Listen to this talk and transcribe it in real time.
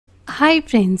Hi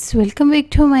friends, welcome back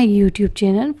to my YouTube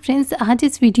channel. Friends, आज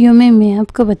इस video में मैं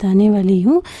आपको बताने वाली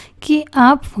हूँ कि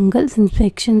आप फंगल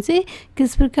इन्फेक्शन से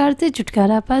किस प्रकार से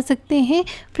छुटकारा पा सकते हैं।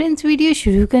 फ्रेंड्स, वीडियो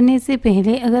शुरू करने से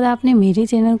पहले अगर आपने मेरे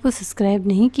चैनल को सब्सक्राइब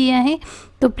नहीं किया है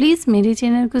तो प्लीज़ मेरे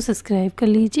चैनल को सब्सक्राइब कर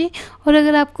लीजिए, और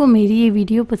अगर आपको मेरी ये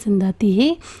वीडियो पसंद आती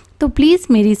है तो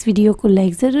प्लीज़ मेरी इस वीडियो को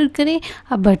लाइक ज़रूर करें।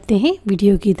 अब बढ़ते हैं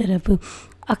वीडियो की तरफ।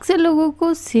 अक्सर लोगों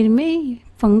को सिर में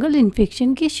फंगल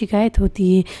इन्फेक्शन की शिकायत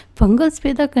होती है। फंगल्स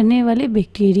पैदा करने वाले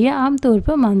बैक्टीरिया आमतौर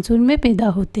पर मानसून में पैदा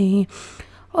होते हैं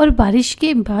और बारिश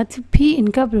के बाद भी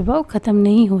इनका प्रभाव ख़त्म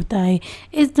नहीं होता है।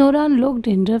 इस दौरान लोग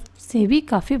डैंड्रफ से भी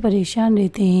काफ़ी परेशान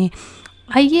रहते हैं।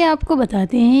 आइए आपको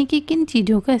बताते हैं कि किन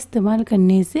चीज़ों का इस्तेमाल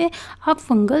करने से आप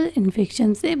फंगल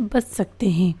इन्फेक्शन से बच सकते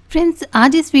हैं। फ्रेंड्स,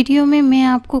 आज इस वीडियो में मैं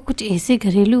आपको कुछ ऐसे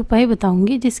घरेलू उपाय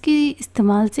बताऊंगी जिसके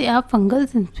इस्तेमाल से आप फंगल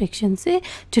इन्फेक्शन से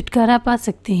छुटकारा पा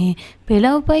सकते हैं।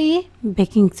 पहला उपाय है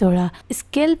baking soda.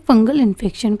 Scalp fungal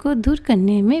infection को दूर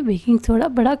करने में बेकिंग सोडा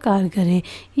बड़ा कारगर है।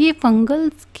 ये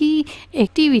फंगल्स की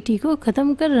एक्टिविटी को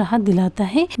ख़त्म कर राहत दिलाता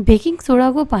है। बेकिंग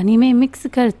सोडा को पानी में मिक्स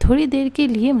कर थोड़ी देर के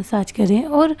लिए मसाज करें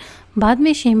और बाद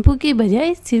में शैम्पू के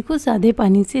बजाय सिर को सादे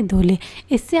पानी से धो लें।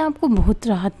 इससे आपको बहुत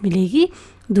राहत मिलेगी।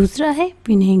 दूसरा है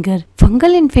विनेगर।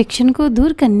 फंगल इन्फेक्शन को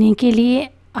दूर करने के लिए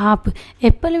आप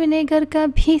एप्पल विनेगर का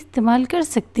भी इस्तेमाल कर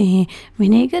सकते हैं।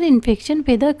 विनेगर इन्फेक्शन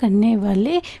पैदा करने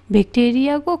वाले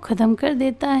बैक्टीरिया को ख़त्म कर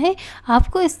देता है।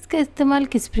 आपको इसका इस्तेमाल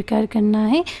किस प्रकार करना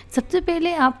है? सबसे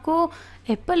पहले आपको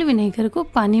एप्पल विनेगर को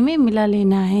पानी में मिला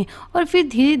लेना है और फिर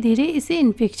धीरे धीरे इसे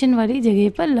इन्फेक्शन वाली जगह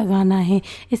पर लगाना है।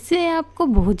 इससे आपको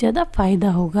बहुत ज़्यादा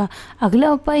फ़ायदा होगा।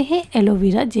 अगला उपाय है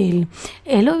एलोवेरा जेल।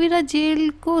 एलोवेरा जेल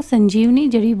को संजीवनी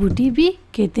जड़ी बूटी भी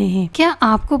कहते हैं। क्या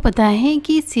आपको पता है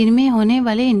कि सिर में होने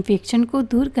वाले इन्फेक्शन को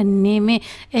दूर करने में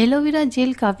एलोवेरा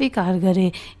जेल काफ़ी कारगर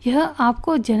है? यह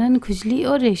आपको जलन, खुजली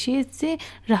और रेशेज से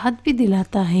राहत भी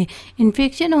दिलाता है।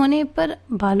 इन्फेक्शन होने पर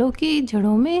बालों की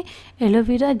जड़ों में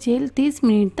एलोवेरा जेल 30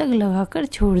 मिनट तक लगाकर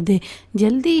छोड़ दें।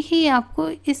 जल्दी ही आपको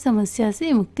इस समस्या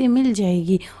से मुक्ति मिल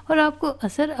जाएगी और आपको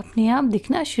असर अपने आप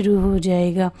दिखना शुरू हो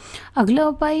जाएगा। अगला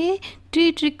उपाय है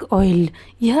टी ट्रिक ऑयल।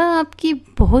 यह आपकी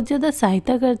बहुत ज़्यादा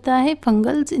सहायता करता है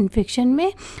फंगल इन्फेक्शन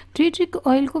में। टी ट्रिक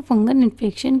ऑयल को फंगल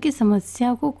इन्फेक्शन की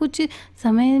समस्या को कुछ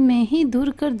समय में ही दूर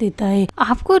कर देता है।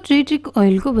 आपको टी ट्रिक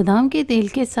ऑयल को बादाम के तेल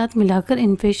के साथ मिलाकर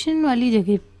इन्फेक्शन वाली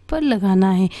जगह पर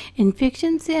लगाना है।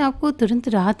 इन्फेक्शन से आपको तुरंत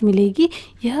राहत मिलेगी।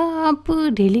 यह आप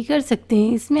डेली कर सकते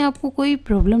हैं, इसमें आपको कोई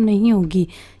प्रॉब्लम नहीं होगी।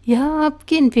 यह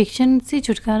आपके इन्फेक्शन से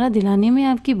छुटकारा दिलाने में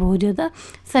आपकी बहुत ज़्यादा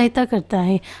सहायता करता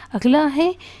है। अगला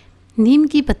है नीम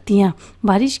की पत्तियाँ।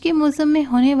 बारिश के मौसम में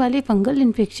होने वाले फंगल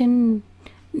इन्फेक्शन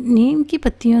नीम की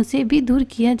पत्तियों से भी दूर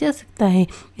किया जा सकता है।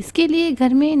 इसके लिए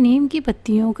घर में नीम की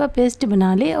पत्तियों का पेस्ट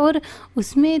बना ले और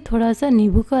उसमें थोड़ा सा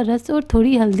नींबू का रस और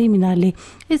थोड़ी हल्दी मिला ले।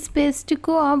 इस पेस्ट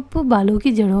को आप बालों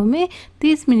की जड़ों में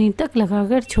 30 मिनट तक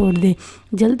लगाकर छोड़ दें।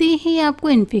 जल्दी ही आपको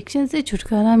इन्फेक्शन से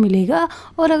छुटकारा मिलेगा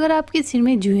और अगर आपके सिर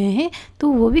में जुए हैं तो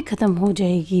वो भी ख़त्म हो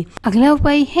जाएगी। अगला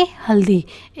उपाय है हल्दी।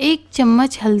 1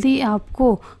 चम्मच हल्दी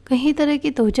आपको कई तरह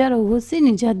के त्वचा रोगों से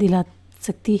निजात दिला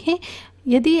सकती है।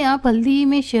 यदि आप हल्दी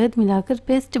में शहद मिलाकर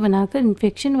पेस्ट बनाकर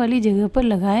इन्फेक्शन वाली जगह पर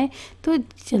लगाएं तो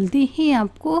जल्दी ही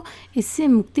आपको इससे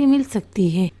मुक्ति मिल सकती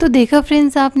है। तो देखा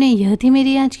फ्रेंड्स, आपने, यह थी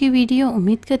मेरी आज की वीडियो।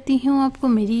 उम्मीद करती हूँ आपको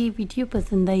मेरी ये वीडियो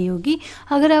पसंद आई होगी।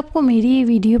 अगर आपको मेरी ये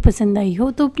वीडियो पसंद आई हो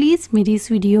तो प्लीज़ मेरी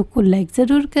इस वीडियो को लाइक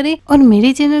ज़रूर करें और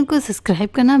मेरे चैनल को सब्सक्राइब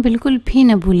करना बिल्कुल भी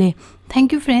न भूलें।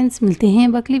 थैंक यू फ्रेंड्स, मिलते हैं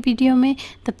अगली वीडियो में।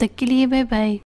 तब तक के लिए बाय बाय।